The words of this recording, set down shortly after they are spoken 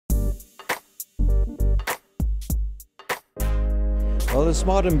Well, the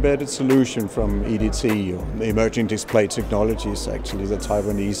Smart Embedded Solution from EDT, or Emerging Display Technologies, actually the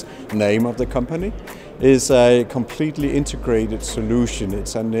Taiwanese name of the company, is a completely integrated solution.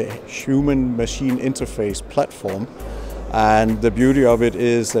 It's a human-machine interface platform. And the beauty of it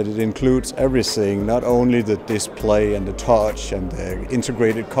is that it includes everything, not only the display and the touch and the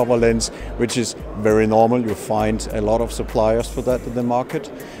integrated cover lens, which is very normal. You find a lot of suppliers for that in the market.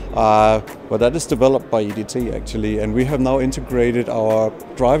 But that is developed by EDT actually, and we have now integrated our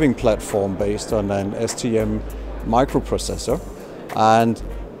driving platform based on an STM microprocessor. And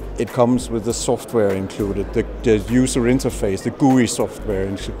it comes with the software included, the user interface, the GUI software.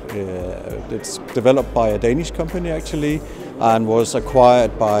 It's developed by a Danish company actually and was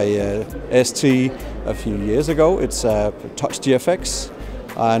acquired by ST a few years ago. It's Touch GFX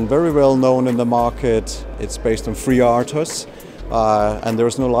and very well known in the market. It's based on FreeRTOS and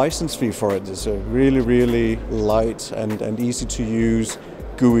there's no license fee for it. It's a really, really light and easy to use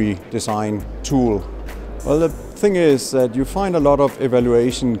GUI design tool. Well, the thing is that you find a lot of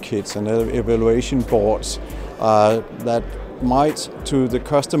evaluation kits and evaluation boards that might to the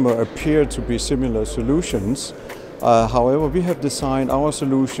customer appear to be similar solutions. However, we have designed our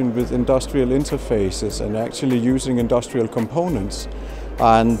solution with industrial interfaces and actually using industrial components.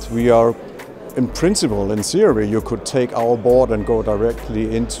 And we are, in principle, in theory, you could take our board and go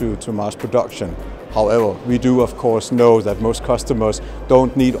directly into mass production. However, we do of course know that most customers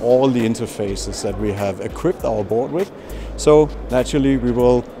don't need all the interfaces that we have equipped our board with. So naturally we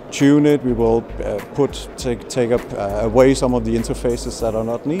will tune it, we will take away some of the interfaces that are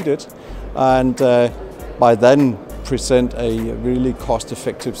not needed, and by then present a really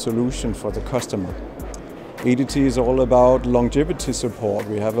cost-effective solution for the customer. EDT is all about longevity support.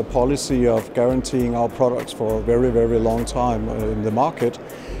 We have a policy of guaranteeing our products for a very, very long time in the market,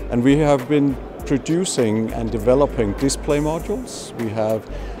 and we have been producing and developing display modules. We have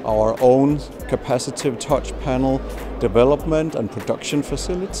our own capacitive touch panel development and production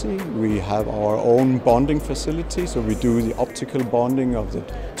facility. We have our own bonding facility, so we do the optical bonding of the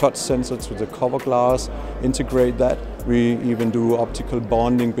touch sensor to the cover glass, integrate that. We even do optical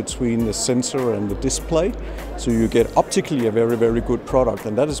bonding between the sensor and the display, so you get optically a very, very good product,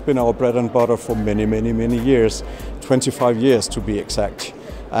 and that has been our bread and butter for many, many, many years, 25 years to be exact.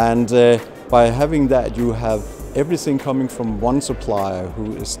 And by having that, you have everything coming from one supplier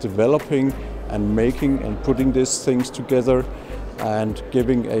who is developing and making and putting these things together and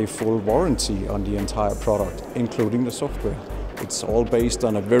giving a full warranty on the entire product, including the software. It's all based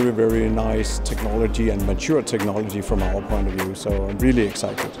on a very, very nice technology and mature technology from our point of view, so I'm really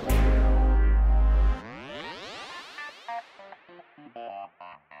excited.